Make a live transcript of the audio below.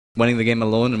winning the game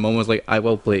alone, and Mom was like, I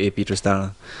will play AP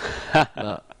Tristana.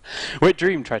 Well,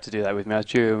 Dream tried to do that with me. I was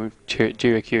duo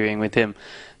queuing with him,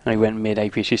 and he went mid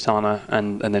AP Tristana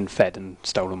and then fed and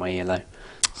stole all my ELO.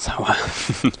 So,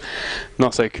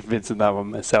 not so convinced of that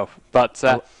one myself. But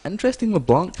interesting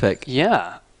LeBlanc pick.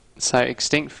 Yeah. So,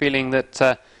 Extinct feeling that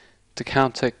to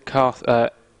counter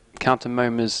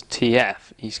Moma's TF,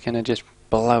 he's going to just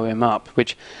blow him up,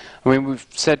 which, I mean, we've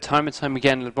said time and time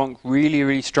again, LeBlanc really,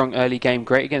 really strong early game,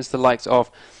 great against the likes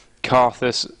of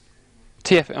Karthus.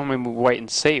 TF, I mean, we'll wait and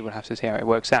see, we'll have to see how it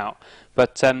works out.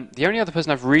 But the only other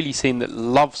person I've really seen that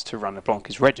loves to run LeBlanc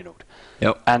is Reginald.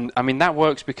 Yep. And, I mean, that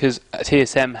works because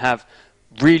TSM have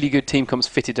really good team comps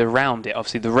fitted around it.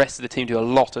 Obviously, the rest of the team do a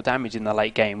lot of damage in the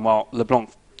late game, while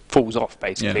LeBlanc falls off,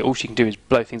 basically. Yeah. All she can do is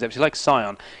blow things up. She's like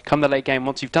Sion. Come the late game,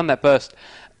 once you've done that burst,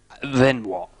 then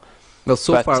what? Well,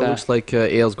 so far it looks like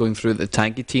aAa's going through the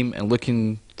tanky team and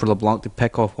looking for LeBlanc to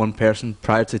pick off one person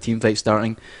prior to the team fight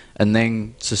starting and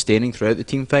then sustaining throughout the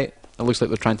team fight. It looks like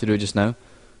they're trying to do just now.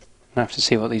 I'll have to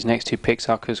see what these next two picks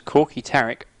are, because Corky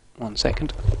Tarek, 1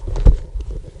 second.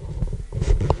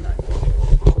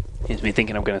 No. Here's me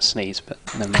thinking I'm going to sneeze, but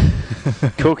never mind.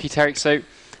 Corky Tarek, so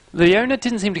Leona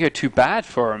didn't seem to go too bad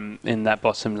for him in that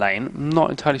bottom lane. I'm not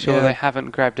entirely sure they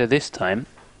haven't grabbed her this time.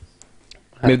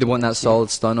 Maybe they want that solid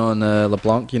stun on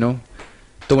LeBlanc, you know?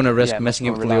 Don't want to risk missing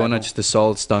it with Leona, just a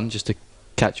solid stun, just to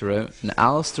catch her out. And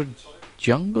Alistair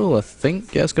Jungle, I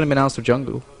think? Yeah, it's going to be an Alistair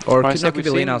Jungle. Or it could be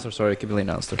Lane Alistair, sorry, it could be Lane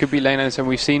Alistair. Could be Lane Alistair.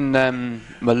 We've seen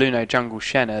Maluno Jungle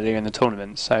Shen earlier in the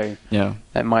tournament, so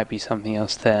that might be something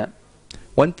else there.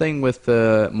 One thing with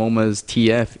Moma's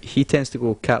TF, he tends to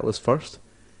go Catalyst first,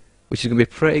 which is going to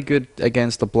be pretty good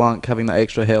against LeBlanc having that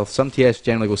extra health. Some TFs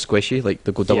generally go squishy, like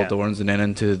they go double Dorns and then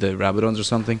into the Rabadons or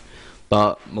something.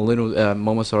 But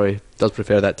Moma does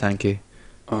prefer that tanky.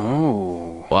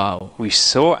 Oh. Wow. We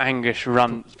saw Angus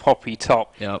run Poppy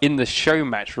top in the show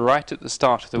match right at the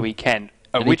start of the weekend,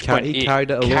 at which point he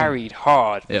carried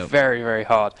hard, very, very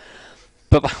hard.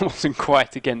 But that wasn't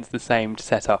quite against the same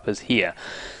setup as here.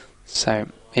 So,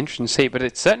 interesting to see. But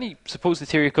it certainly supports the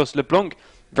theory, of course. LeBlanc,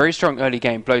 very strong early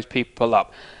game, blows people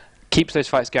up, keeps those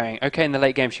fights going. Okay, in the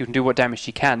late game she can do what damage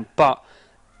she can, but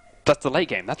that's the late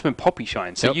game. That's when Poppy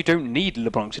shines. So you don't need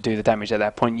LeBlanc to do the damage at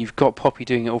that point. You've got Poppy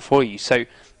doing it all for you. So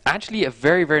actually a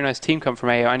very, very nice team come from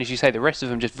aAa. And as you say, the rest of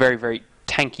them just very, very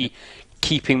tanky,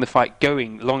 keeping the fight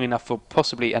going long enough for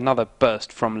possibly another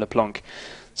burst from LeBlanc.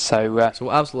 So what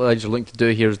absolutely Legends are looking to do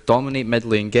here is dominate mid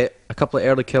lane, get a couple of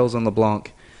early kills on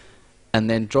LeBlanc, and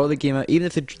then draw the game out. Even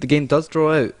if the game does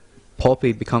draw out,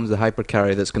 Poppy becomes the hyper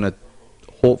carry that's going to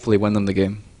hopefully win them the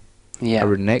game. Yeah. A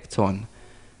Renekton.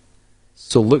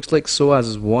 So looks like Soaz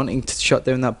is wanting to shut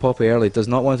down that Poppy early, does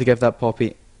not want to give that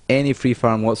Poppy any free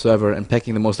farm whatsoever, and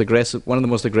picking the most aggressive, one of the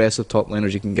most aggressive top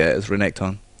laners you can get is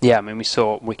Renekton. Yeah, I mean, we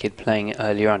saw Wicked playing it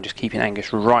earlier on, just keeping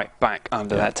Angus right back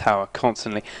under that tower,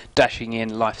 constantly dashing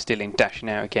in, life-stealing, dashing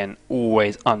out again,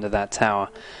 always under that tower.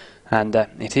 And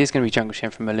it is going to be Jungle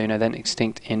Shen from Maluna, then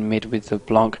Extinct in mid with the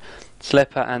Blanc.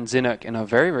 Slipper and Zinuk in a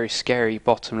very, very scary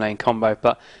bottom lane combo.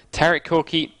 But Tarek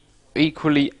Corky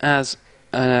equally as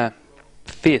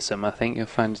fearsome, I think you'll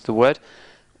find is the word.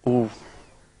 Ooh,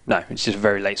 no, it's just a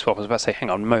very late swap. I was about to say, hang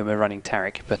on, Momo running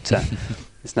Tarek, but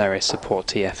there's no support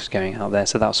TFs going out there,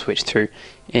 so that'll switch through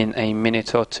in a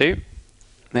minute or two.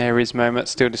 There is Momo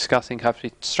still discussing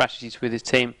strategies with his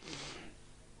team.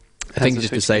 I think he's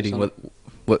just deciding what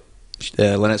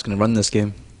Lynette's going to run this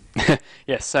game.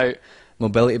 Yes, so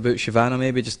mobility boot Shyvana,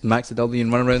 maybe just max the W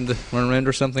and run around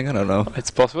or something. I don't know.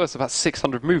 It's possible. It's about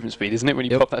 600 movement speed, isn't it, when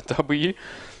you pop that W?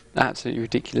 Absolutely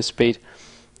ridiculous speed.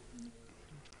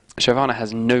 Shyvana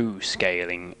has no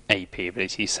scaling AP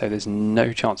ability, so there's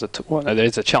no chance at all. Well, no,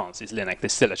 there's a chance. It's Linek.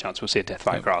 There's still a chance we'll see a Death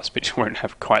by Grasp, which won't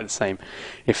have quite the same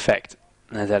effect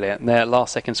as Elliot. Their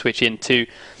last second switch into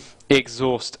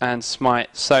Exhaust and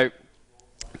Smite. So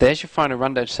there's your final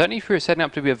rundown. Certainly if we were setting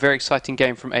up to be a very exciting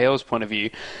game from aAa's point of view.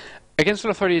 Against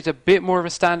Full Authority, it's a bit more of a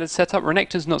standard setup.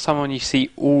 Renekton's not someone you see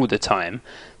all the time,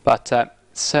 but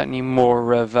certainly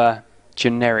more of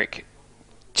generic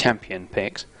champion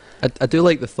picks. I do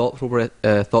like the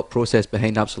thought process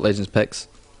behind Absolute Legends picks.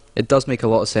 It does make a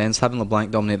lot of sense, having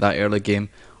LeBlanc dominate that early game,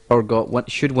 or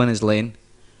should win his lane,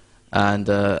 and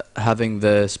having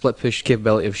the split push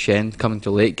capability of Shen coming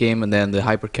to late game, and then the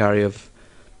hyper carry of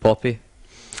Poppy.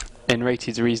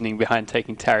 Enrated's reasoning behind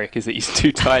taking Tarek is that he's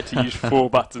too tired to use 4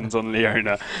 buttons on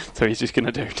Leona, so he's just going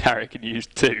to do Tarek and use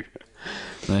 2.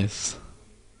 Nice.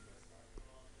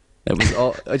 It was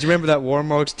all. Do you remember that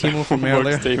Warmog's Teemo from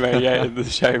earlier? Teemo, yeah, in the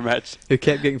show match. Who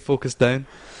kept getting focused down.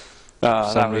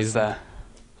 Oh, that was. I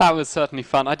That was certainly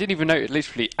fun. I didn't even know it,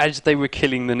 literally, as they were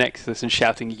killing the Nexus and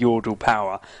shouting Yordle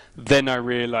power, then I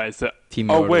realised that,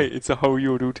 oh wait, it's a whole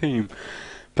Yordle team.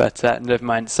 But never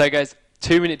mind. So guys,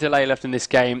 2-minute delay left in this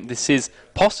game. This is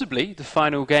possibly the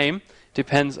final game.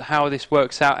 Depends how this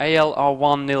works out. aAa are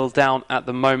 1-0 down at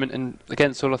the moment and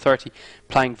against All Authority,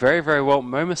 playing very, very well.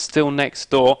 MoMA still next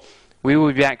door. We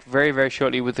will be back very, very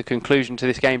shortly with the conclusion to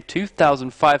this game.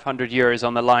 €2,500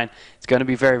 on the line. It's going to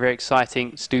be very, very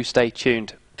exciting. Do stay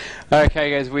tuned.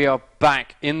 Okay guys, we are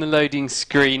back in the loading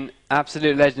screen.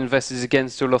 Absolute Legend versus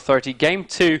Against All Authority. Game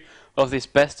 2 of this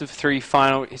best of 3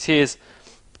 final. It is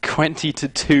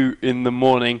 20-2 in the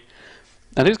morning.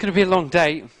 And it was going to be a long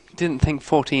day. Didn't think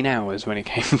 14 hours when it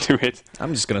came to it.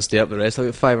 I'm just going to stay up the rest. I've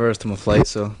got 5 hours to my flight,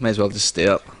 so may as well just stay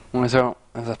up. So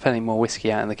there's plenty more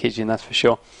whiskey out in the kitchen, that's for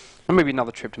sure. And maybe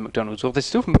another trip to McDonald's. Or there's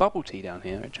still some bubble tea down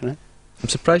here, actually. I'm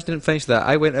surprised you didn't finish that.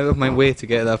 I went out of my way to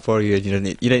get that for you, and you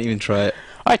didn't even try it.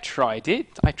 I tried it.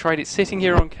 I tried it sitting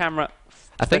here on camera.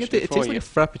 I think it tastes like a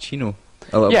frappuccino.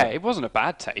 Yeah, it wasn't a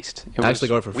bad taste. It I actually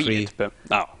got it for free. But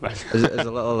There's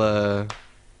a little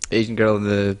Asian girl in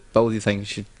the bubble tea thing.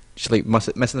 She like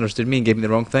misunderstood me and gave me the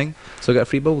wrong thing, so I got a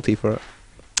free bubble tea for it.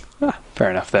 Ah,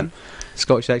 fair enough then.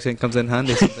 Scottish accent comes in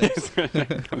handy sometimes.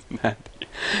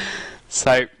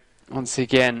 So, once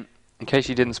again, in case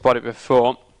you didn't spot it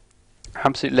before,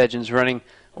 Absolute Legends running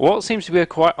what seems to be a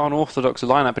quite unorthodox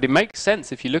lineup, but it makes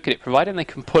sense if you look at it, providing they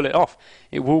can pull it off.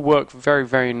 It will work very,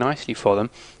 very nicely for them.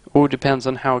 All depends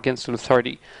on how Against All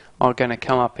Authority are going to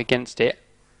come up against it.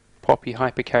 Poppy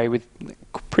Hypercarry with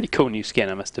pretty cool new skin,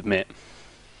 I must admit.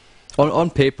 On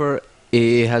paper,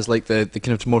 aAa has like the kind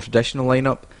of more traditional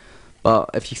lineup,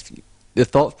 but the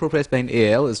thought process behind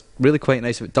aAa is really quite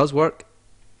nice. If it does work,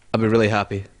 I'll be really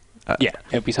happy. Yeah,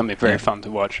 it'll be something very fun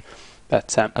to watch.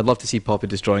 But I'd love to see Poppy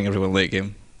destroying everyone late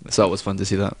game. It's always fun to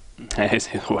see that. It's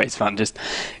always fun.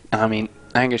 I mean,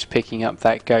 Angus picking up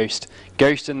that Ghost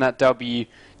and that W,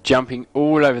 jumping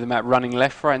all over the map, running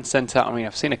left, right and centre. I mean,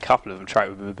 I've seen a couple of them try it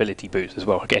with mobility boots as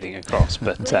well, getting across,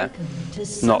 but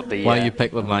not the... Why you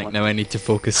pick LeBlanc? Now I need to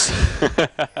focus.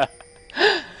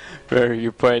 Very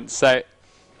good point. So,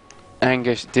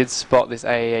 Angus did spot this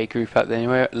aAa group out there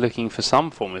anyway, looking for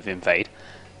some form of invade,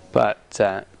 but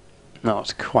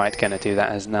not quite going to do that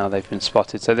as now they've been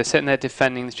spotted. So they're sitting there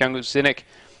defending this jungle. Zinnik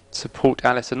support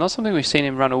Alistair. Not something we've seen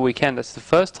him run all weekend. That's the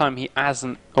first time he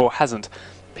hasn't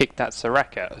picked that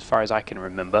Soraka, as far as I can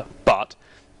remember. But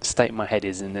the state of my head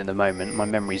is in the moment. My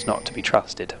memory's not to be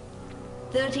trusted.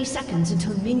 30 seconds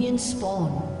until minions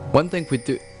spawn. One thing we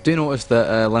do notice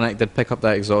that Linek did pick up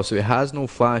that exhaust, so he has no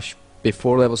flash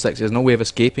before level 6. There's no way of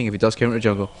escaping if he does counter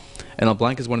jungle. And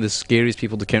LeBlanc is one of the scariest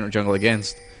people to counter jungle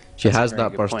against. She has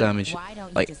that burst damage.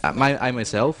 Like, I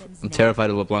myself, I'm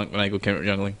terrified of LeBlanc when I go counter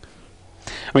jungling.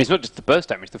 I mean, it's not just the burst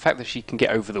damage, the fact that she can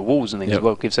get over the walls and things as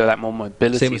well gives her that more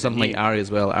mobility. Same with something like Ahri as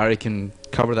well. Ahri can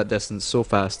cover that distance so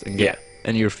fast and get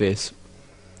in your face.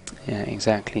 Yeah,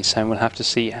 exactly. So we'll have to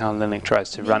see how Linek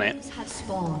tries to run it.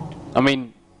 I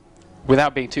mean,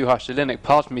 without being too harsh to Linek,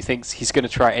 part of me thinks he's going to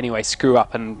try anyway, screw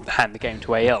up and hand the game to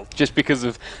aAa. Just because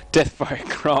of Death by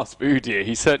Grasp Udyr,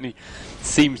 he certainly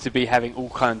seems to be having all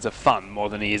kinds of fun more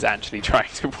than he is actually trying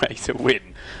to play to win.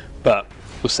 But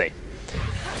we'll see.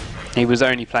 He was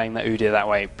only playing that Udyr that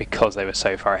way because they were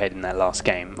so far ahead in their last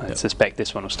game. I suspect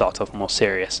this one will start off more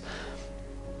serious.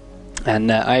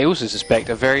 And I also suspect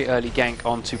a very early gank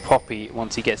onto Poppy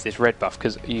once he gets this red buff,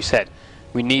 because you said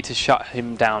we need to shut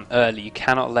him down early. You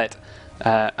cannot let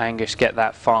Angus get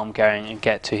that farm going and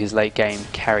get to his late game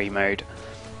carry mode.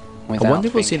 I wonder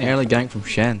if we'll see an early gank from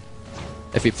Shen.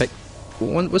 If he picked...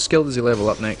 What skill does he level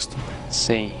up next? Let's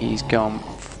see, he's gone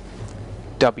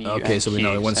W. Okay, so we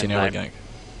know he won't see an early gank.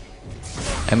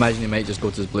 I imagine he might just go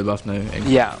to his blue buff now.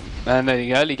 Yeah, and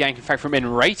the early gank, in fact, from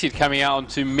Enrated coming out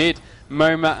onto mid.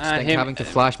 MoMA and him having to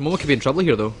flash. MoMA could be in trouble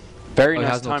here though. Very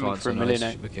nice timing from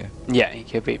Milino. Okay. Yeah, he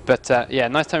could be. But yeah,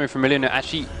 nice timing from Milino.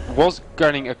 Actually was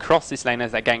running across this lane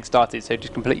as that gank started, so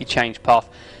just completely changed path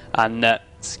and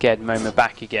scared MoMA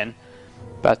back again.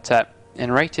 But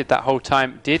Enrated that whole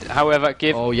time did, however,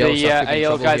 give the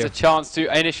aAa guys a chance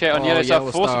to initiate on yellow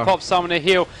side. Force to pop someone a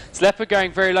heal. Slepper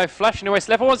going very low, flashing away.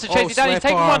 Slepper wants to chase it down. He's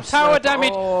taking one tower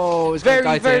damage.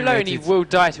 Very, very low, and he will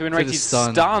die to Enrated's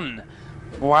stun.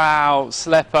 Wow,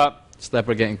 Slepper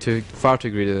getting far too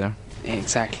greedy there.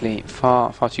 Exactly,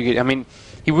 far too greedy. I mean,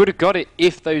 he would have got it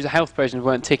if those health potions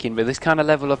weren't ticking, but this kind of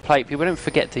level of play, people don't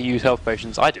forget to use health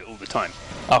potions. I do it all the time.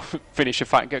 I'll finish a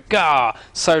fight and go, gah,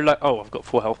 so low. Oh, I've got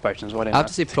 4 health potions. Why didn't I have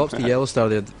to say props to Yellowstar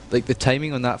there. Like, the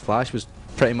timing on that flash was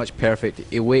pretty much perfect.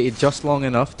 He waited just long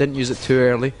enough, didn't use it too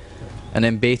early, and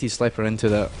then baited Slepper into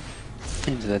that.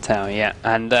 Into the tower, yeah.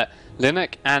 And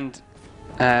Linux and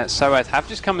Soaz have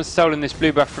just come and stolen this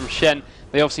blue buff from Shen.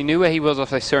 They obviously knew where he was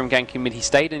after they saw him ganking mid. He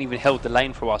stayed and even held the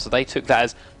lane for a while, so they took that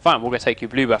as, fine, we're going to take your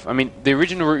blue buff. I mean, the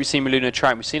original route we've seen Maluna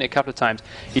try, we've seen it a couple of times.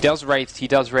 He does Wraith, he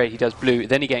does Red, he does blue,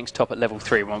 then he ganks top at level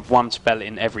 3, one spell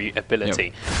in every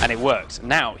ability, and it works.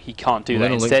 Now he can't do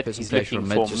that. Instead, he's looking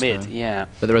for mid. Yeah.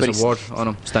 But there is a ward on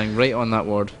him, standing right on that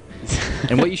ward.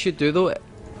 And what you should do, though,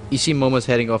 you see Momo's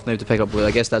heading off now to pick up blue.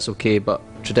 I guess that's okay, but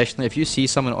traditionally, if you see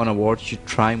someone on a ward, you should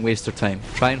try and waste their time.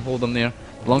 Try and hold them there.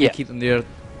 The longer you keep them there,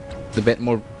 the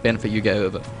more benefit you get out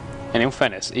of it. And in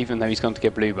fairness, even though he's gone to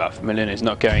get blue buff, Maluna is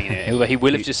not going in it. Although he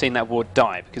will have just seen that ward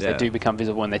die, because they do become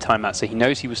visible when they time out. So he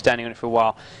knows he was standing on it for a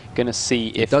while. Going to see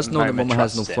if he does know that Momo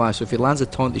has no flash, so if he lands a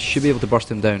taunt, he should be able to burst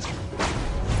him down.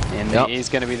 And it is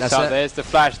going to be the start. There's the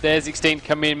flash. There's Extinct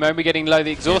coming in. Momo getting low.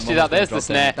 The exhausted out. There's the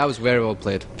snare. That was very well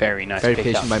played. Very nice. Very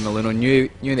patient by Maluna. Knew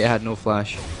that he had no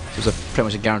flash. It was pretty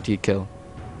much a guaranteed kill.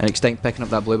 And Extinct picking up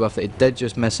that blue buff that he did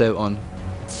just miss out on.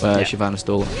 Shyvana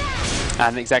stole it.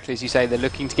 And exactly as you say, they're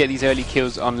looking to get these early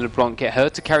kills on LeBlanc, get her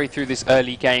to carry through this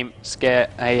early game, scare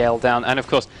AL down, and of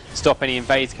course stop any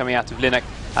invades coming out of Linux,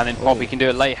 and then Poppy can do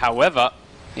it late. However,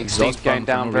 Extinct going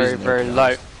down very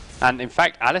low, and in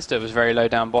fact Alistair was very low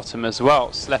down bottom as well.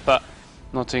 Slepper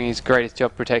not doing his greatest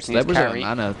job protecting his carry.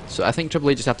 Mana. So I think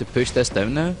aAA just have to push this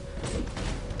down now,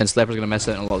 and Slepper's going to miss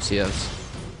out on a lot of CS.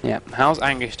 Yeah, how's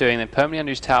Angus doing? They're permanently under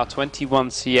his tower,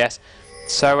 21 CS.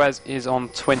 Soaz is on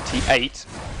 28.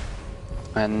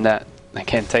 And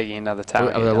again, taking another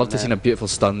tower. I would have loved to have seen a beautiful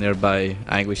stun there by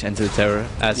Anguish into the tower.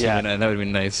 That would have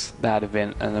been nice. That would have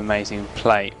been an amazing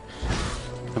play.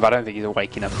 But I don't think he's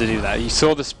waking up to do that. You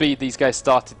saw the speed these guys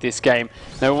started this game.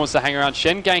 No one wants to hang around.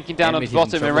 Shen ganking down on the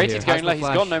bottom, and Rated going low. He's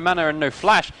got no mana and no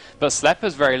flash. But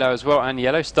Slepper's very low as well, and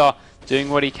Yellow Star doing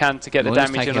what he can to get the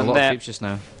damage in on there. Just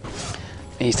now.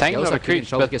 He's taking a lot of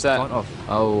creeps, but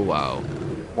oh wow.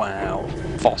 Wow.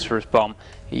 Phosphorus Bomb.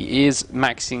 He is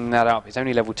maxing that up. It's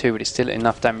only level 2, but it's still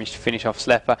enough damage to finish off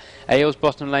Slepper. AO's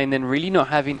bottom lane then really not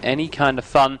having any kind of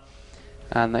fun.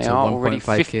 And they are already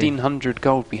 1,500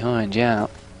 gold behind, yeah.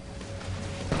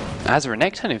 As a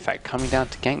Renekton, in fact, coming down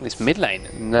to gank this mid lane.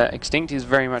 And Extinct is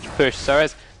very much pushed. So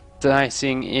as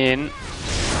dicing in,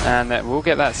 and we'll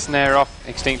get that snare off.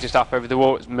 Extinct just up over the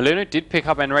wall. Maluna did pick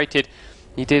up N-rated.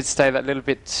 He did stay that little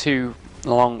bit too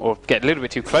long, or get a little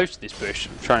bit too close to this bush,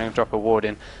 trying to drop a ward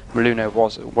in. Maluna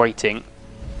was waiting.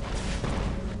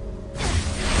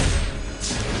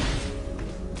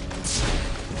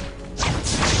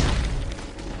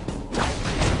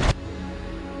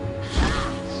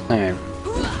 So,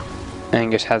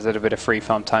 Angus has a little bit of free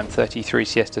farm time, 33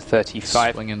 CS to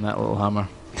 35. Swinging that little hammer.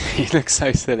 He looks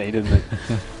so silly, doesn't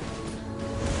he?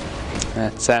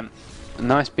 That's a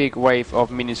nice big wave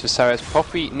of minions for Soaz.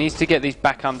 Poppy needs to get these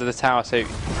back under the tower, so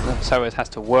Soaz has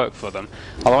to work for them.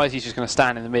 Otherwise, he's just going to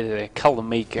stand in the middle there, cull them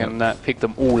meek, and pick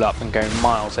them all up and go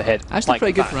miles ahead. Actually,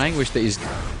 pretty good for Anguish that he's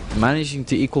managing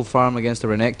to equal farm against a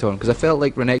Renekton, because I felt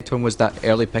like Renekton was that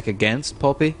early pick against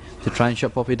Poppy to try and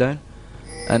shut Poppy down.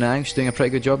 And Anguish doing a pretty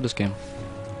good job this game.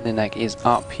 Linek is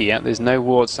up here. There's no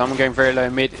wards. Someone going very low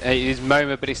mid. It is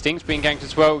Moma, but Extinct's being ganked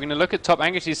as well. We're going to look at top.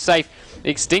 Angus is safe.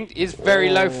 Extinct is very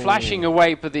low, flashing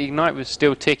away, but the Ignite was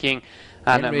still ticking.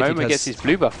 And Moma gets his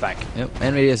blue buff back. Yep,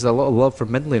 Henry has a lot of love for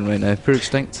mid lane right now. Poor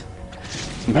Extinct.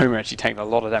 Moma actually taking a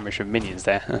lot of damage from minions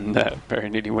there, and very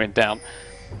nearly went down.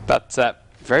 But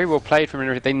very well played from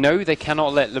Henry. They know they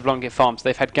cannot let LeBlanc get farms.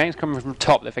 They've had ganks coming from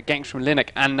top. They've had ganks from Linek,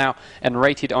 and now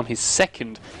N-rated on his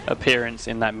second appearance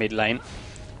in that mid lane.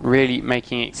 Really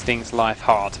making Extinct's life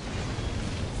hard.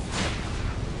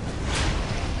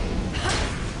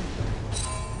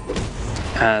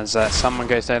 As someone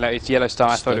goes down, it's Yellow Star.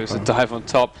 I thought it was a dive on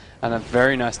top, and a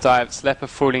very nice dive. Slepper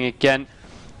falling again.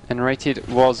 And-rated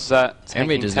was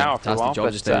taking tower for a while.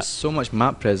 But there's so much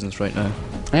map presence right now.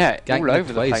 Yeah, all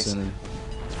over the place.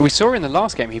 We saw in the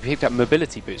last game he picked up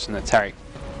mobility boots in the Taric.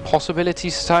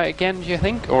 Possibilities to start again, do you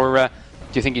think? Or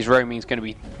do you think his roaming is going to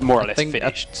be more or less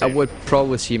finished? I would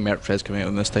probably see Mertrez coming out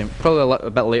in this time. Probably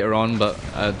a bit later on, but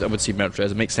I would see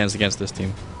Mertrez. It makes sense against this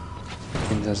team.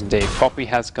 It does indeed. Poppy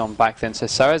has gone back then. So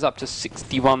Soa's up to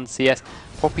 61 CS.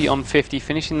 Poppy on 50,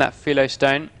 finishing that Philo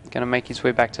Stone. Going to make his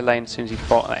way back to lane as soon as he's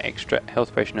bought that extra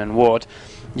health potion and ward.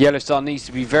 Yellow Star needs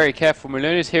to be very careful.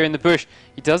 Maluna's here in the bush.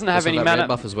 He doesn't have any mana.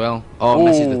 Buff as well. Oh,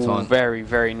 misses the taunt. Very,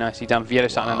 very nicely done for Yellow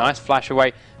Star. Wow. A nice flash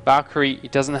away. Valkyrie, he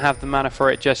doesn't have the mana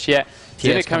for it just yet.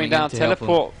 Zinit coming down,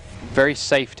 teleport. Very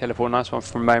safe teleport. Nice one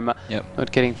from Moma. Yep.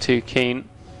 Not getting too keen.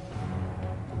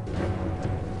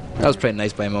 That was pretty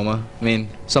nice by Moma. I mean,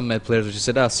 some mid players would just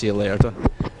said, I'll see you later.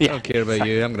 I don't care about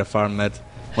you. I'm going to farm mid.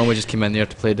 When we just came in there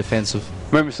to play defensive.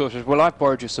 Moment thought, well, I've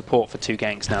borrowed your support for 2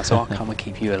 ganks now, so I'll come and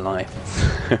keep you alive.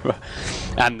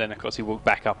 And then, of course, he walked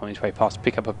back up on his way past to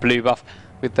pick up a blue buff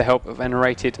with the help of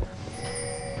Enrated.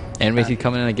 Enrated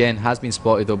coming in again, has been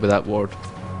spotted though by that ward.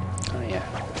 Oh yeah.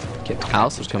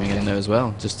 Alistair's coming in now as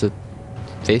well, just to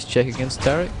face check against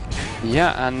Tarek.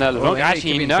 Yeah, and look,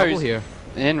 actually he knows.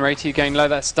 Enrated going low,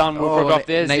 that stun will proc off.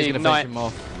 There's the ignite.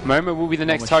 Moment will be the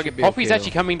next target. Poppy's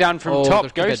actually coming down from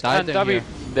top. Ghost and W.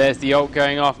 There's the ult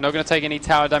going off. Not going to take any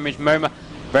tower damage. Moma,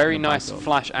 very nice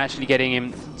flash, actually getting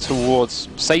him towards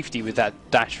safety with that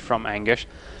dash from Anguish.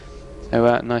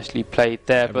 So nicely played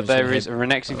there. But there is a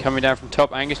Renekton coming down from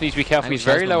top. Anguish needs to be careful. He's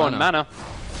very low on mana.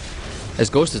 His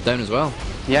ghost is down as well.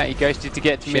 Yeah, he ghosted to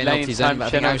get to mid lane in time. I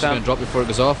think Anguish is going to drop before it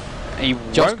goes off. He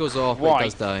just goes off, but he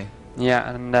does die. Yeah,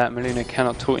 and Maluna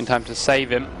cannot taunt in time to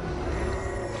save him.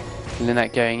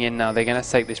 Lynette going in now. They're going to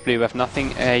take this blue buff.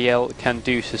 Nothing AL can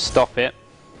do to stop it.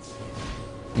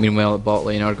 Meanwhile, at bot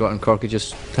lane, Urgot and Corki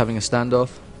just having a standoff.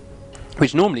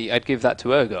 Which normally I'd give that to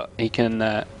Urgot. He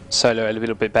can solo a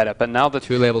little bit better. But now the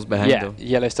 2 levels behind, though.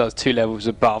 Yellow Star's 2 levels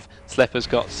above. Slepper's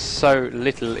got so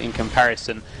little in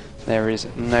comparison. There is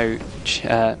no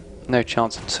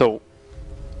chance at all.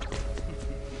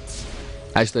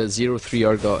 Actually,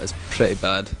 0-3 Urgot is pretty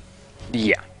bad.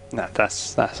 Yeah, no,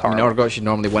 that's horrible. I mean, Urgot should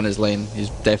normally win his lane. He's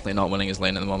definitely not winning his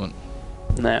lane at the moment.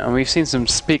 No, and we've seen some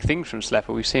big things from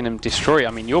Slepper. We've seen him destroy,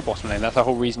 I mean, your bottom lane. That's the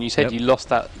whole reason you said you lost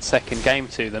that second game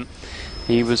to them.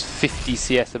 He was 50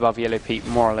 CS above Yellow Pete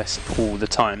more or less all the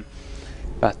time.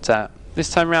 But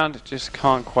this time round, just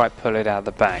can't quite pull it out of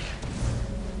the bag.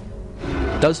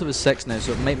 Does have a 6 now,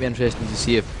 so it might be interesting to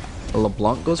see if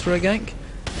LeBlanc goes for a gank.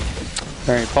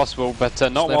 Very possible, but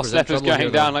not while Slepper's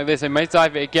going down like this. They may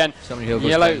dive it again.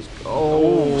 Yellow,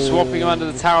 swapping him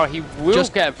under the tower. He will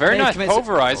get a very nice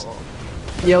pulverize.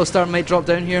 Yellow Star might drop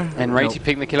down here. Enrated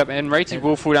picking the kill up. Enrated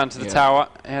will fall down to the tower.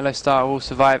 Yellow Star will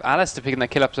survive. Alistair picking the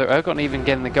kill up, so Urgot even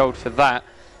getting the gold for that.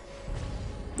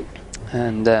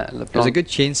 And there's a good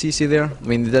chain CC there. I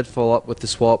mean, they did follow up with the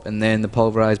swap and then the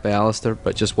pulverize by Alistair,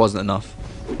 but just wasn't enough.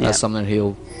 That's something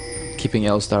he'll keeping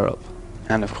Yellow Star up.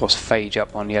 And of course Phage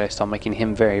up on Yellow Star, making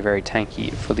him very, very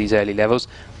tanky for these early levels.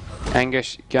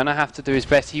 Anguish gonna have to do his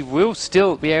best. He will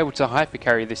still be able to hyper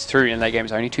carry this through in late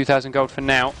games. Only 2,000 gold for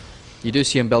now. You do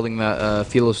see him building that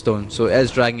Philo Stone, so it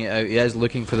is dragging it out. He is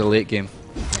looking for the late game.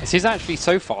 This is actually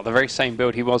so far the very same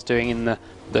build he was doing in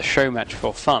the show match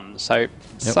for fun. So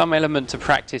some element to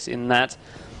practice in that.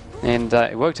 And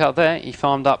it worked out there. He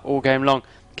farmed up all game long,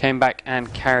 came back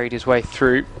and carried his way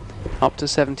through. Up to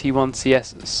 71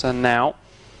 CS so now.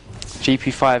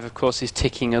 GP5 of course is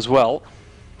ticking as well.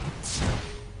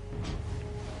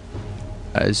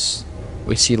 As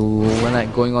we see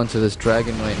Lynette going on to this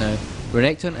dragon right now.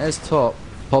 Renekton is top.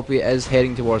 Poppy is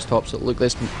heading towards top, so it looks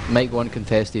like this might go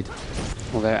uncontested.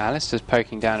 Although Alistair's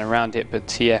poking down around it, but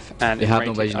TF and they have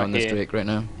no vision on this Drake right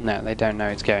now. No, they don't know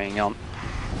it's going on.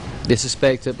 They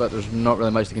suspect it, but there's not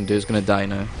really much they can do. It's going to die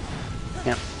now.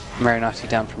 Yeah, very nicely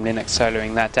down from Linux,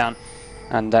 soloing that down,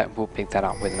 and we'll pick that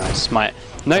up with a nice smite.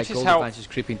 Notice how is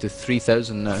creeping to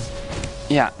 3,000 now.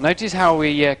 Yeah, notice how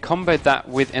we comboed that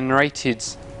with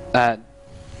Enrated's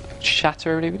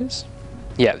Shatter, I believe it is.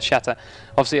 Yeah, the Shatter.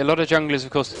 Obviously, a lot of junglers,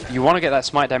 of course, you want to get that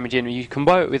smite damage in. You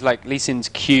combo it with like Lee Sin's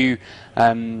Q,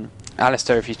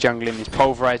 Alistair if he's jungling his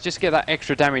pulverize, just to get that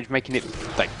extra damage, making it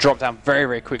like drop down very,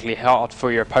 very quickly, hard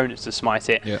for your opponents to smite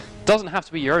it. Yeah. Doesn't have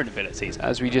to be your own abilities,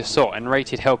 as we just saw, and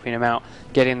Rated helping him out,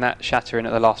 getting that Shatter in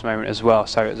at the last moment as well.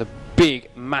 So it was a big,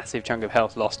 massive chunk of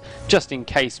health lost, just in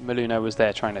case Maluna was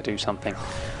there trying to do something.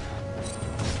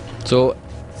 So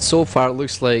far it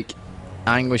looks like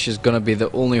Anguish is going to be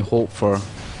the only hope for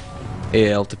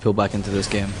AL to pull back into this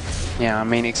game. Yeah, I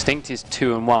mean, Extinct is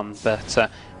 2-1,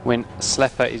 but when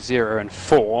Slepper is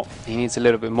 0-4, he needs a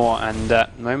little bit more, and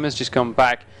Moma's just gone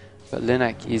back, but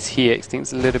Linak is here.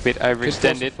 Extinct's a little bit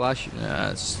overextended. Flash?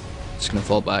 Yeah, it's just going to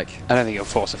fall back. I don't think he'll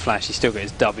force a flash. He's still got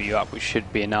his W up, which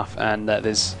should be enough, and there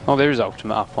is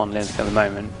ultimate up on Linak at the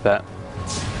moment, but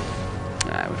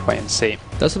we'll wait and see.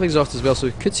 Does have exhaust as well, so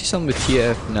we could see something with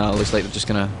TF. No, it looks like they're just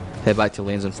going to head back to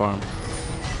lanes and farm.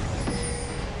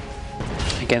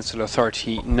 Against the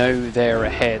Authority, no, they're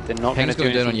ahead. They're not going to do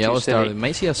anything down on Yellow Star. They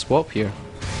might see a swap here,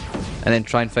 and then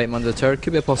try and fight him under the tower.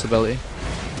 Could be a possibility.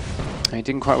 It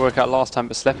didn't quite work out last time,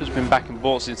 but Slepper's been back and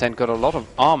bought since then. Got a lot of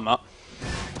armor,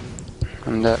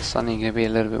 and suddenly going to be a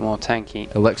little bit more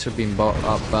tanky. Elixir being bought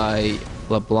up by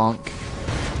LeBlanc,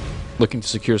 looking to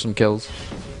secure some kills.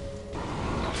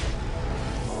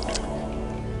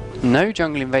 No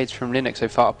jungle invades from Linux so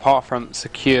far, apart from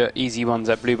secure, easy ones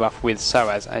at blue buff with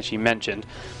SOAS, as you mentioned.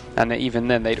 And even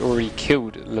then, they'd already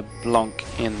killed LeBlanc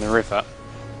in the river.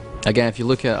 Again, if you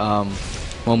look at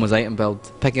Momo's item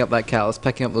build, picking up that catalyst,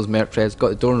 picking up those merc treads, got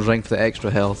the Doran's ring for the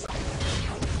extra health.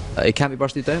 It can't be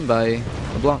bursted down by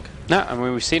LeBlanc. No, I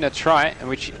mean, we've seen her try it,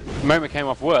 which Momo came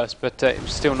off worse, but it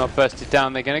was still not bursted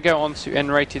down. They're going to go on to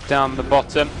N-rated down the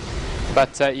bottom.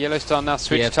 But Yellow Star now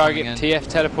switch target. TF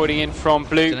teleporting in from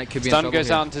blue. Stun goes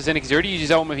out into Zennik. He's already used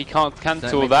his ultimate. He can't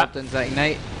cancel that.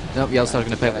 Ignite. Nope, Yellow Star's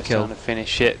going to pick the kill. To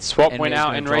finish it. Swap went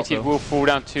out and rated will fall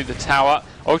down to the tower.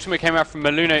 Ultimate came out from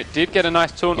Maluno. Did get a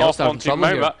nice taunt off onto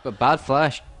Moma. But bad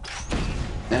flash.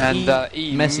 And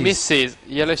he misses.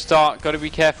 Yellow Star, got to be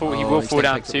careful. He will fall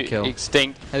down to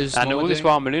Extinct. And all this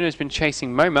while, Maluno's been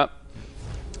chasing Moma.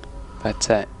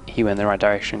 But he went in the right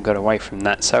direction, got away from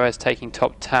that. So as taking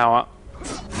top tower.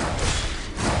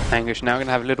 Anguish now going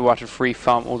to have a little while to free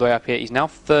farm all the way up here. He's now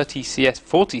 30 CS,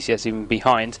 40 CS even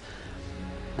behind.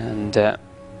 And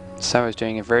Soa's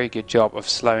doing a very good job of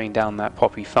slowing down that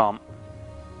Poppy farm.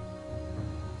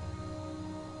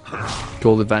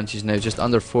 Gold advantage now, just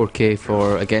under 4k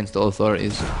for against all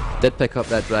authorities. Did pick up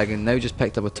that dragon, now just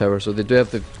picked up a tower, so they do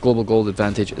have the global gold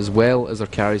advantage as well as their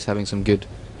carries having some good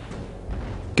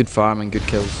farm and good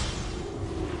kills.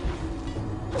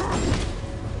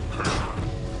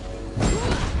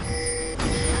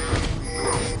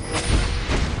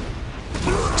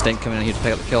 Extinct coming in here to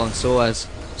pick up the kill, and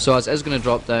Soaz is going to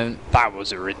drop down. That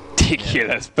was a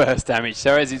ridiculous burst damage.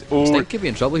 Soaz is all... Extinct could be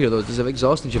in trouble here though. Does it have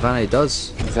exhausting Giovanni? It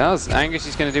does. He does. Anguish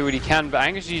is going to do what he can, but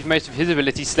Anguish used most of his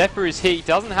ability. Slepper is here. He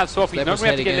doesn't have swap. He's not going to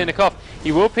have to get Linux off.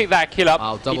 He will pick that kill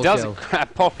up. He does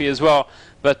grab Poppy as well,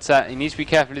 but he needs to be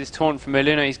careful of this taunt from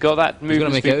Meluna. He's got that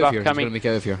movement speed buff coming. He's going to make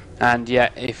out of here. And yeah,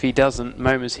 if he doesn't,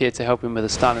 Moma's here to help him with a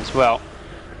stun as well.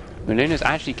 Meluna's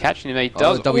actually catching him. He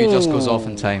does. The W just goes off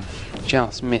in time.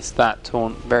 Just missed that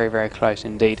taunt. Very, very close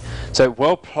indeed. So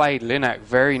well played, Linak.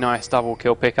 Very nice double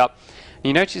kill pickup. And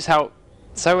you notice how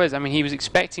Soaz, I mean, he was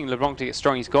expecting LeBlanc to get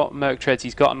strong. He's got Merc Treads,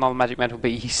 he's got another Magic Metal,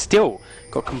 but he still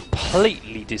got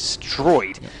completely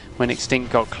destroyed when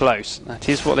Extinct got close. That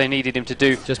is what they needed him to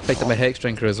do. Just picked up a Hex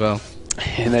Drinker as well.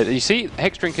 And you see,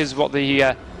 Hex Drinker is what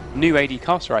the new AD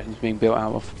caster item is being built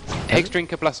out of. Hex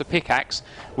Drinker plus a pickaxe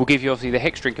will give you obviously the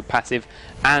Hex Drinker passive,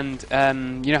 and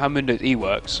you know how Mundo's E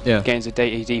works, gains a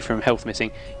AD from health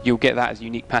missing. You'll get that as a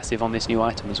unique passive on this new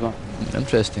item as well.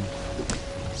 Interesting.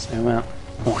 So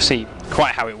we'll see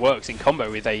quite how it works in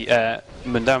combo with a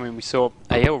Mundo. I mean, we saw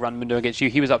AL run Mundo against you.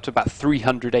 He was up to about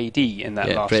 300 AD in that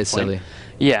last point. Silly.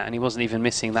 Yeah, and he wasn't even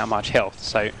missing that much health.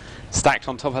 So stacked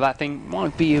on top of that thing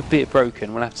might be a bit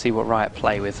broken. We'll have to see what Riot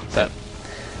play with. But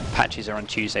patches are on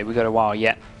Tuesday. We've got a while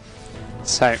yet.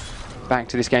 So back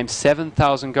to this game.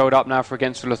 7,000 gold up now for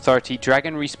Against All Authority.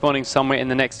 Dragon respawning somewhere in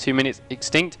the next 2 minutes.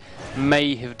 Extinct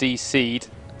may have DC'd.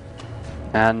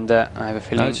 And I have a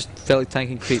feeling... I just felt like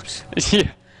tanking creeps.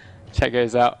 Yeah. Chat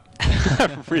goes out.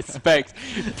 Respect.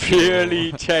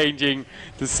 Purely changing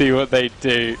to see what they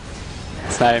do.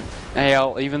 So,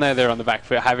 AL, even though they're on the back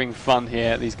foot, having fun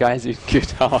here. These guys are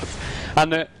good hearts.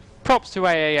 And props to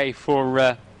aAa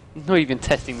for not even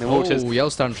testing the waters. Oh,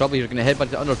 Yellowstar in trouble. You're going to headbutt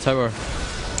the under tower.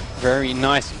 Very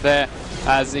nice there.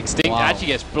 As Extinct actually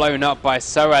gets blown up by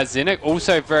Soaz Zinnik,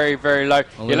 also very, very low.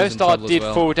 Yellowstar did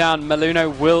fall down.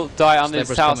 Maluno will die under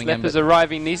his tower. Slepper's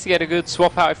arriving, needs to get a good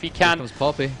swap out if he can. Here comes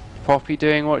Poppy. Poppy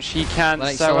doing what she can.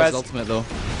 Soaz ultimate though.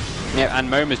 Yeah, and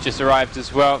Moma's just arrived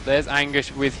as well. There's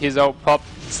Anguish with his ult pop.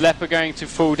 Slepper going to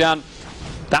fall down.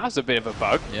 That was a bit of a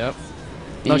bug. Yep.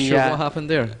 Not sure what happened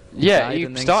there. Yeah,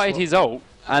 he started his ult,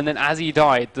 and then as he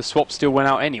died, the swap still went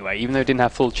out anyway, even though it didn't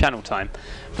have full channel time.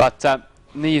 But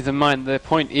neither mind. The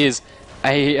point is,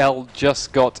 AL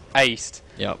just got aced.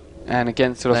 Yep. And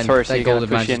Against All Authority, they gold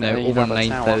advantage now over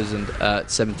 9,000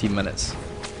 at 17 minutes.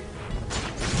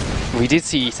 We did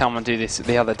see someone do this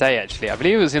the other day, actually. I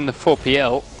believe it was in the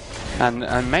 4PL,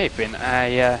 and may have been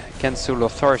Against All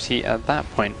Authority at that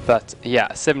point. But yeah,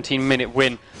 a 17-minute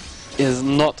win is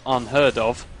not unheard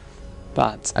of.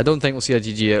 But I don't think we'll see a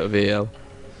GG out of AL.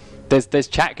 There's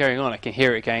chat going on, I can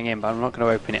hear it going in, but I'm not going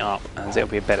to open it up as it'll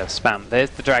be a bit of spam. There's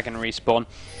the Dragon respawn.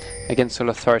 Against All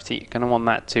Authority, going to want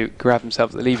that to grab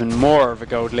themselves even more of a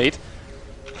gold lead.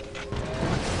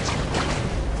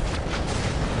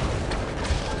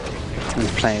 And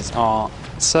the players are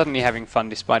certainly having fun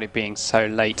despite it being so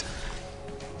late.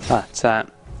 But AL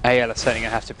are certainly going to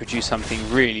have to produce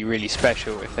something really, really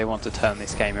special if they want to turn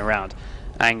this game around.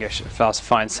 Anguish fast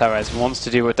finds Soaz, wants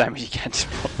to do what damage he can to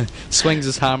swings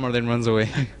his hammer, then runs away.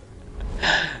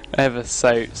 Ever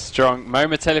so strong.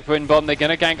 Moma teleporting bottom. They're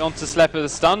going to gank onto Slepper. The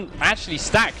stun actually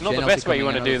stacked. Not the best way you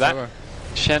want to do that.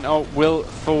 Shen ult will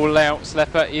fall out.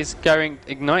 Slepper is going.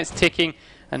 Ignite's ticking.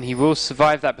 and he will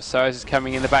survive that. Basoas is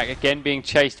coming in the back again, being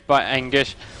chased by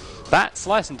Angus. That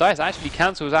slice and dice actually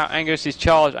cancels out Angus's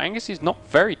charge. Angus is not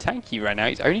very tanky right now.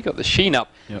 He's only got the Sheen up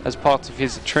as part of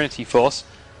his Trinity Force.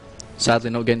 Sadly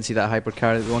not getting to see that hyper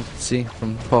carry that we wanted to see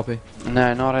from Poppy.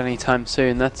 No, not anytime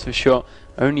soon, that's for sure.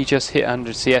 Only just hit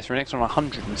 100 CS, Renekton on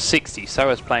 160.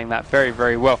 Soa's playing that very,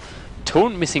 very well.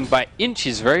 Taunt missing by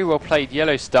inches, very well played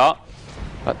Yellow Star.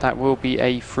 But that will be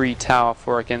a free tower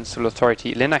for Against All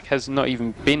Authority. Linak has not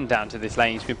even been down to this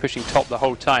lane. He's been pushing top the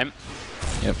whole time.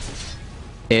 Yep.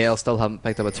 aAa still haven't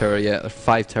picked up a tower yet. They're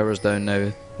 5 towers down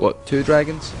now. What, 2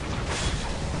 dragons?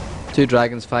 2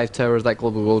 dragons, 5 towers. That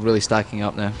global gold really stacking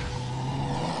up now.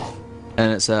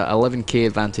 And it's a 11k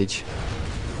advantage.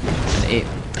 And 8.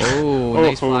 Oh,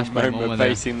 nice flash by Moma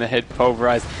facing the head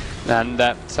pulverized. And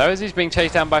so as he's being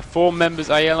chased down by 4 members,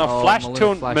 aAa flash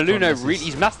taunt. Maluno,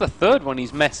 he's missed the 3rd one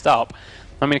he's messed up.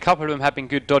 I mean, a couple of them have been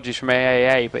good dodges from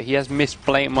aAa, but he has missed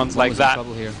blatant ones like that.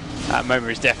 Here.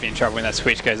 Moma is definitely in trouble when that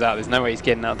switch goes out. There's no way he's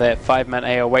getting out there. 5-man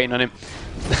aAa waiting on him.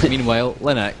 Meanwhile,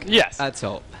 Linak. Yes. At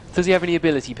top. Does he have any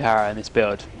ability power in this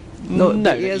build? No,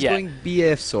 he is going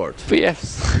BF sword.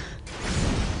 BF.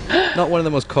 Not one of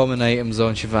the most common items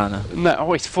on Shyvana. No,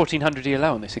 oh, it's 1400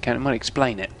 ELO on this account. It might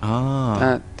explain it.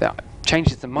 Ah. That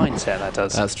changes the mindset, that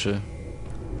does. That's true.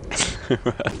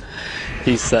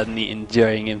 He's suddenly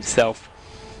enjoying himself.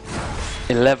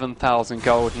 11,000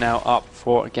 gold now up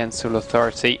for Against All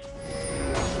Authority.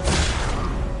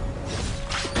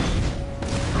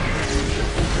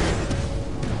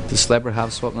 Does Slebber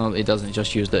have swap? No, he doesn't. He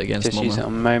just used it against Moma. Just used it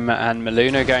on Moma, and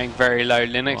Maluno going very low.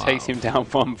 Linak takes him down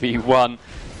 1v1.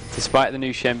 Despite the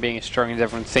new Shen being as strong as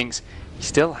everyone thinks, he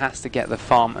still has to get the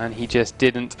farm, and he just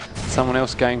didn't. Someone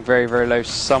else going very, very low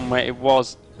somewhere. It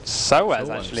was Soaz,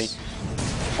 actually.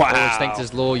 Wow. Oh, Instinct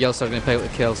is low. Yellowstar going to pick up the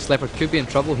kill. Slipper could be in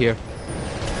trouble here.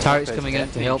 Tarek's coming in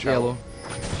to help Yellow.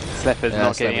 Slipper's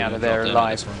not getting out of there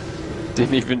alive.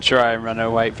 Didn't even try and run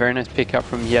away. Very nice pick up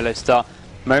from Yellow Star.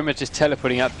 Moma just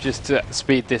teleporting up just to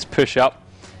speed this push up.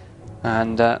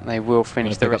 And they will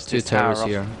finish the rest of the tower off.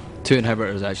 Here. 2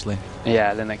 inhibitors actually.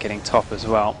 Yeah, then they're getting top as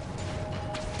well.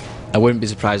 I wouldn't be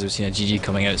surprised if we've seen a GG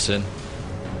coming out soon.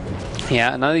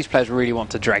 Yeah, none of these players really want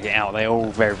to drag it out. They're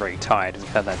all very, very tired. We've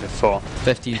had that before.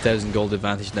 15,000 gold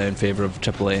advantage now in favour of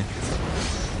AAA.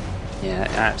 Yeah,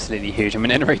 absolutely huge. I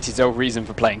mean, Enerated's whole reason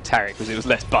for playing Tarek was it was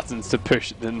less buttons to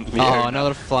push than the Oh,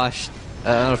 another flash.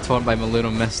 Another taunt by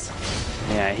Maluno missed.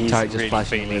 Yeah, he's Tarek really just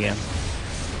feeling it.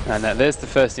 And there's the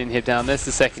first inhib down, there's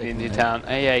the second inhib down.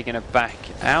 aAa going to back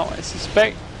out, I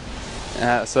suspect.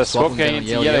 So swap going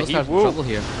into yellow. He will. Trouble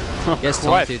here. Yes,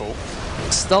 taunted.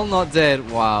 Still not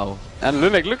dead. Wow. And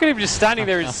look at him just standing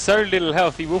there in so little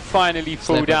health. He will finally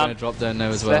fall down. Going to drop down now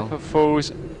as well. Slipper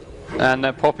falls. And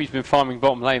Poppy's been farming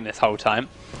bottom lane this whole time.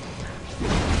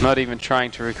 Not even trying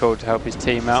to record to help his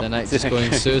team out. Zenite just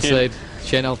going suicide.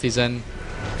 Shen ulti's in.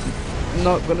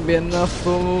 Not going to be enough.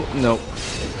 Oh, no.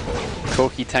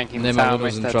 Corky tanking the tower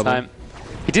most of that time.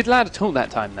 He did land a taunt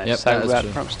that time though, so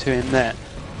props to him there.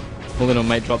 Maluno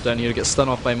might drop down here, get stun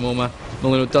off by Moma.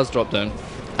 Maluno does drop down.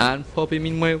 And Poppy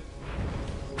meanwhile,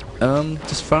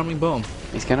 just farming bottom.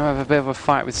 He's going to have a bit of a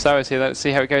fight with Soaz here. Let's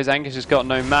see how it goes. Angus has got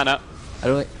no mana. I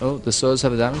don't think. Oh, does Soaz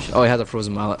have a damage? Oh, he has a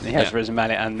frozen mallet. He has a frozen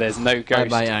mallet, and there's no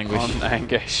ghost on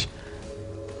Anguish.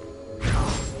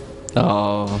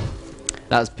 Oh,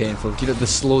 that's painful. You know the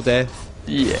slow death.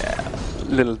 Yeah, a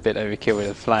little bit overkill with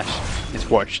a flash.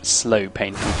 Just watch slow,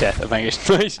 painful death of Anguish.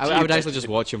 I would actually just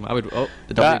watch him. I would. Oh,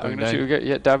 the W going down.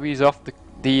 Yeah, W's off the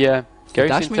ghost.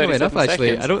 Dash in 37 enough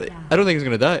actually. I don't think he's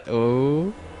gonna die.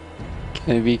 Oh,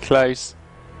 gonna be close.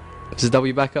 Is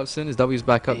W back up soon? Is W's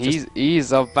back up? He's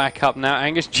back up now.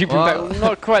 Angus tubing back.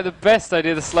 Not quite the best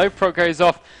idea. The slow proc goes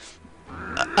off.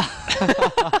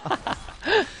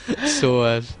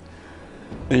 So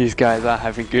these guys are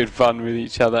having good fun with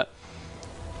each other.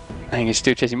 Angus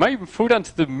still chasing. Might even fall down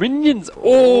to the minions.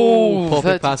 Oh,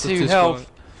 32 health.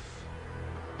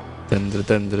 Benny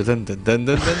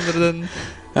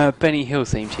Hill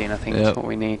theme tune, I think that's what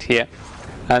we need here.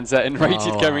 And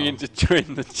Enraged coming in to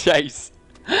join the chase.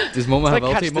 Does Moma have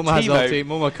ulti? Moma has ulti.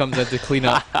 Moma comes in to clean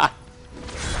up.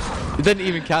 He didn't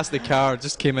even cast the car,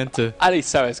 just came into. At least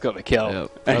Soa's got the kill.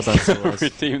 Yep, well done, Soaz.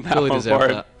 Redeem that one for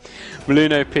him.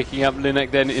 Maluno picking up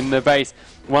Linak then in the base.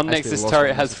 One Nexus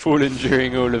turret has fallen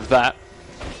during all of that.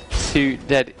 2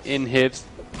 dead inhibs.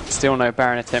 Still no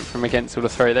Baron attempt from Against All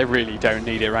Authority. They really don't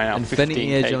need it right now.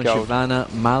 Infinity Edge on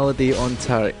Shyvana, Malady on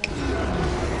Tarek.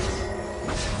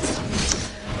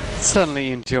 Suddenly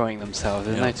enjoying themselves.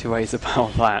 There's no two ways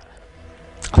about that.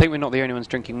 I think we're not the only ones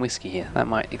drinking whiskey here. That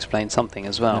might explain something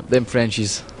as well. Them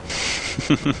Frenchies.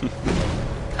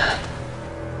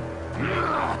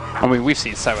 I mean, we've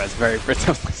seen Soaz very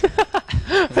brittle.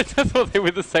 I just thought they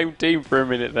were the same team for a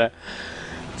minute there.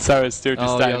 Soaz still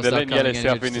just standing there, letting Yellow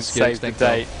step in and save the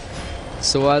day.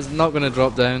 Soaz not going to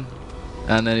drop down,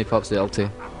 and then he pops the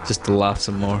ulti, just to laugh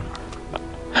some more.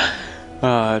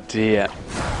 Oh dear.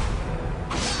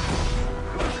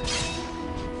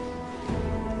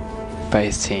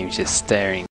 Base team just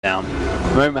staring down.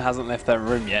 Moma hasn't left that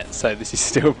room yet, so this is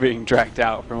still being dragged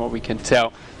out from what we can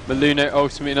tell. Maluno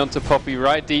ultimating onto Poppy,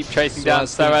 right deep, chasing down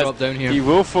Soaz. Down here. He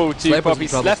will fall to Poppy.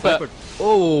 Slepper.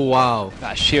 Oh wow.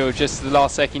 That shield just at the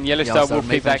last second. Yellow Star will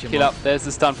pick that kill up. There's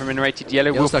the stun from Enrated.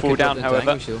 Yellow will fall down,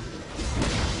 however.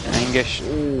 Anguish.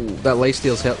 Ooh, that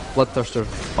lifesteal's hit.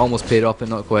 Bloodthirster almost paid up and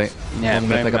not quite. Yeah, I'm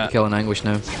going to pick up the kill on Anguish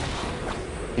now.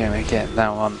 Yeah, we get that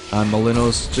one. And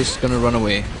Maluno's just going to run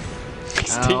away.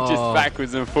 He's just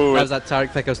backwards and forwards. That was that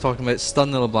Taric pick I was talking about.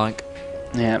 Stun the LeBlanc.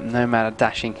 Yeah, no matter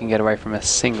dashing can get away from a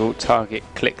single target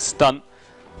click stun.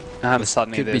 And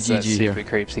suddenly there's super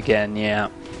creeps again, yeah.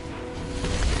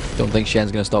 Don't think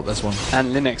Shen's going to stop this one.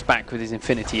 And Linux back with his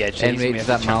Infinity Edge. Enrage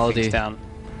that Malady down.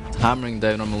 Hammering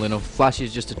down on Maluno.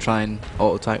 Flashes just to try and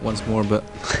auto-attack once more, but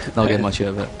not get much out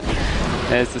of it.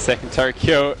 There's the second turret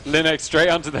kill. Linux straight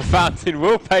onto the fountain.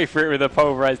 Will pay for it with a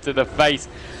pulverize to the face.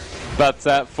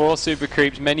 But 4 super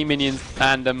creeps, many minions,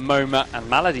 and a Moma and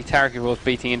Malady Taric was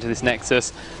beating into this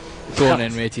Nexus. Go on,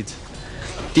 N-rated.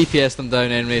 DPS them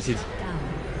down, N-rated.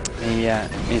 Yeah,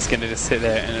 he's going to just sit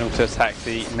there and auto attack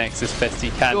the Nexus best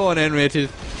he can. Go on, N-rated.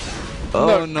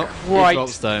 Oh, not quite. He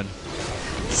drops down.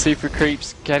 Super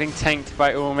creeps getting tanked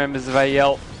by all members of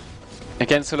AEL.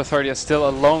 Against All Authority are still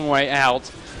a long way out.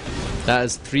 That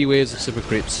is 3 waves of super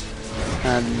creeps.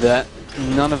 And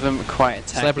none of them quite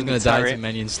attacking. Slepper's going to die to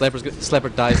minions.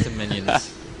 Slepper dies to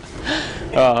minions.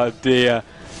 Oh dear.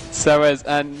 Soaz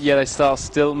and Yellow Star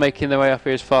still making their way up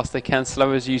here as fast as they can.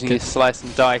 Slower's using his slice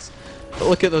and dice.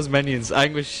 Look at those minions.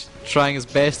 Anguish trying his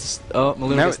best. Oh,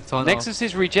 Maluno gets the taunt Nexus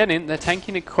is regenning. They're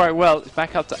tanking it quite well. It's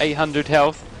back up to 800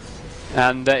 health.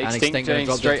 And Extinct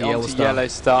going straight onto Yellow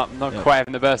Star. Not quite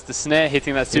having the burst. The snare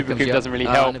hitting that super creep doesn't really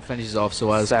help. And it finishes off,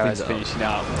 Soaz finishing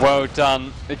up. Well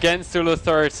done. Against All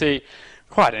Authority.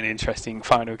 Quite an interesting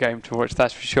final game to watch,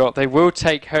 that's for sure. They will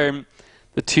take home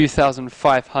the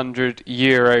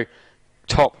 €2,500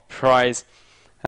 top prize.